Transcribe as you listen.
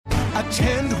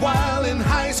Attend while in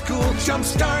high school.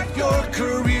 Jumpstart your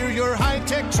career. Your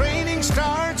high-tech training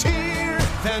starts here.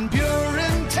 Van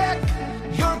Buren Tech.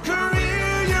 Your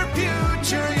career, your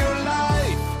future, your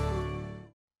life.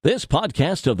 This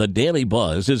podcast of the Daily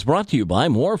Buzz is brought to you by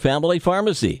More Family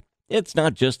Pharmacy. It's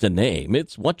not just a name,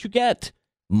 it's what you get.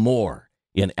 More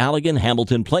in Allegan,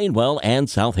 Hamilton, Plainwell, and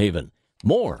South Haven.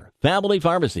 More Family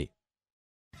Pharmacy.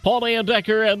 Paulie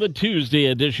Decker and the Tuesday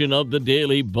edition of the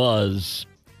Daily Buzz.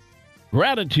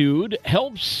 Gratitude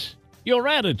helps your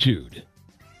attitude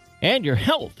and your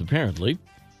health, apparently.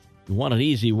 You want an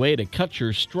easy way to cut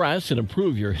your stress and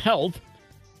improve your health?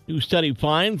 New study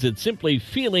finds that simply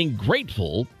feeling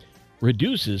grateful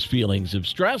reduces feelings of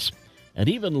stress and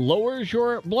even lowers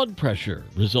your blood pressure,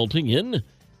 resulting in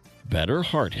better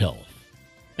heart health.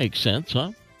 Makes sense,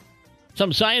 huh?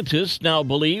 Some scientists now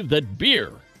believe that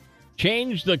beer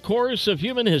changed the course of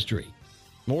human history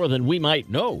more than we might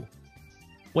know.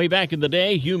 Way back in the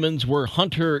day, humans were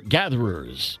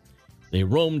hunter-gatherers. They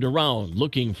roamed around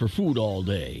looking for food all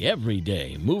day, every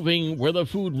day, moving where the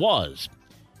food was.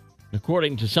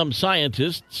 According to some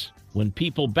scientists, when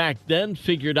people back then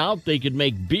figured out they could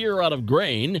make beer out of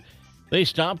grain, they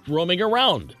stopped roaming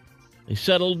around. They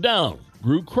settled down,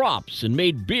 grew crops, and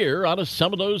made beer out of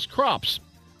some of those crops.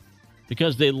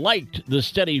 Because they liked the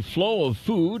steady flow of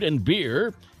food and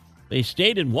beer, they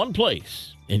stayed in one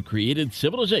place and created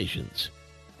civilizations,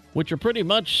 which are pretty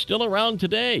much still around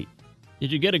today.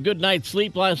 Did you get a good night's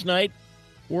sleep last night?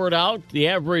 Word out, the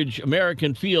average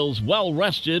American feels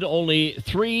well-rested only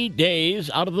 3 days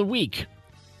out of the week.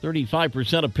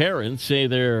 35% of parents say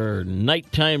their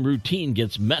nighttime routine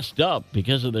gets messed up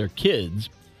because of their kids,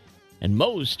 and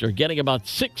most are getting about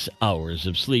 6 hours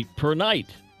of sleep per night.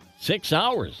 6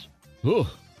 hours. Ooh,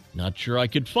 not sure I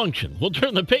could function. We'll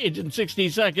turn the page in 60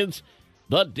 seconds.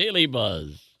 The Daily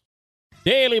Buzz.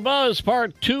 Daily Buzz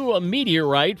Part 2, a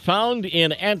meteorite found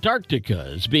in Antarctica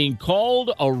is being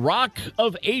called a Rock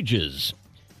of Ages.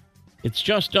 It's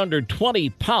just under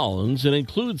 20 pounds and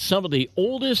includes some of the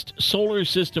oldest solar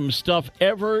system stuff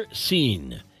ever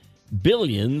seen.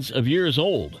 Billions of years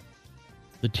old.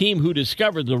 The team who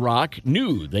discovered the rock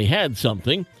knew they had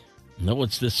something. Though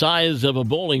it's the size of a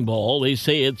bowling ball, they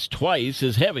say it's twice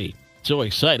as heavy. So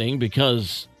exciting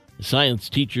because science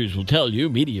teachers will tell you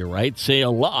meteorites say a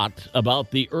lot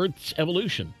about the Earth's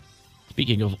evolution.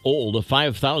 Speaking of old, a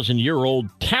 5,000-year-old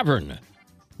tavern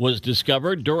was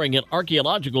discovered during an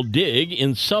archaeological dig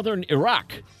in southern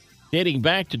Iraq, dating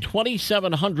back to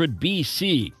 2700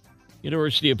 BC.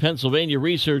 University of Pennsylvania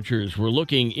researchers were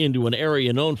looking into an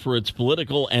area known for its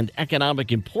political and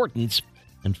economic importance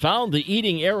and found the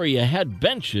eating area had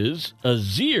benches, a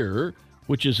zir,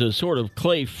 which is a sort of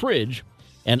clay fridge,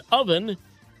 an oven,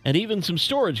 and even some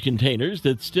storage containers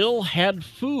that still had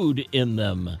food in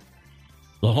them.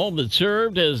 The home that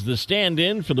served as the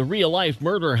stand-in for the real-life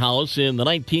murder house in the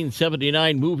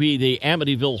 1979 movie The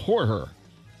Amityville Horror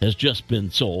has just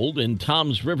been sold in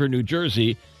Toms River, New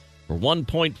Jersey for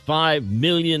 $1.5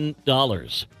 million.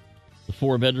 The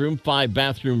 4-bedroom,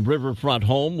 5-bathroom riverfront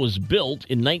home was built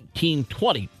in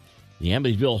 1920. The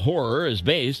Amityville Horror is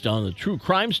based on the true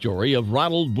crime story of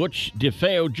Ronald Butch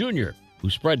DeFeo Jr., who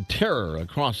spread terror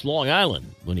across Long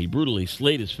Island when he brutally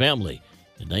slayed his family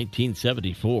in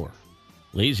 1974.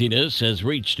 Laziness has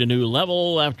reached a new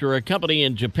level after a company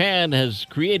in Japan has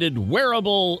created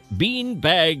wearable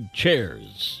beanbag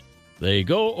chairs. They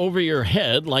go over your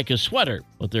head like a sweater,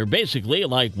 but they're basically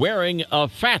like wearing a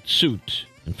fat suit.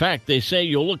 In fact, they say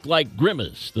you'll look like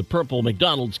Grimace, the purple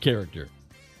McDonald's character.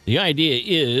 The idea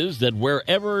is that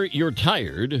wherever you're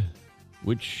tired,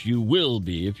 which you will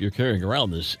be if you're carrying around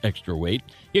this extra weight,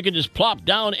 you can just plop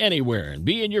down anywhere and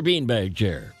be in your beanbag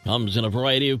chair. Comes in a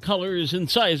variety of colors and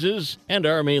sizes and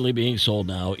are mainly being sold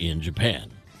now in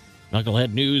Japan.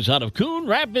 Knucklehead news out of Coon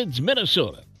Rapids,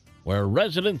 Minnesota, where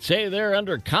residents say they're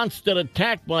under constant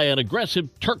attack by an aggressive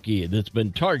turkey that's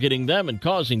been targeting them and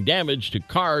causing damage to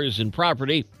cars and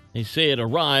property. They say it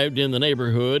arrived in the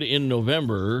neighborhood in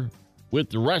November with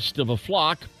the rest of a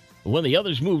flock. When the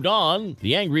others moved on,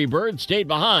 the angry bird stayed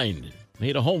behind,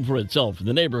 made a home for itself in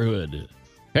the neighborhood.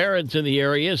 Parents in the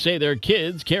area say their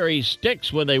kids carry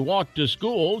sticks when they walk to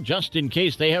school just in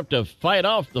case they have to fight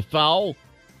off the fowl.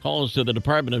 Calls to the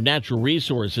Department of Natural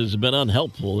Resources have been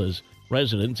unhelpful as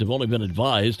residents have only been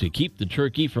advised to keep the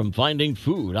turkey from finding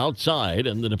food outside,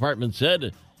 and the department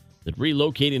said that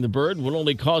relocating the bird would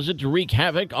only cause it to wreak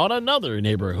havoc on another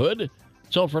neighborhood.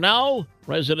 So for now,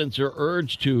 residents are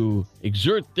urged to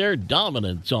exert their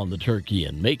dominance on the turkey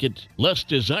and make it less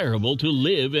desirable to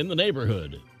live in the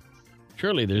neighborhood.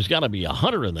 Surely there's got to be a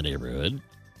hunter in the neighborhood.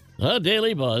 The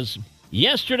Daily Buzz.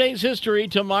 Yesterday's history,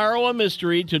 tomorrow a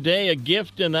mystery, today a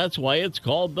gift, and that's why it's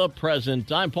called the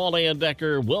present. I'm Paul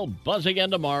Decker. We'll buzz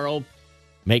again tomorrow.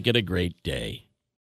 Make it a great day.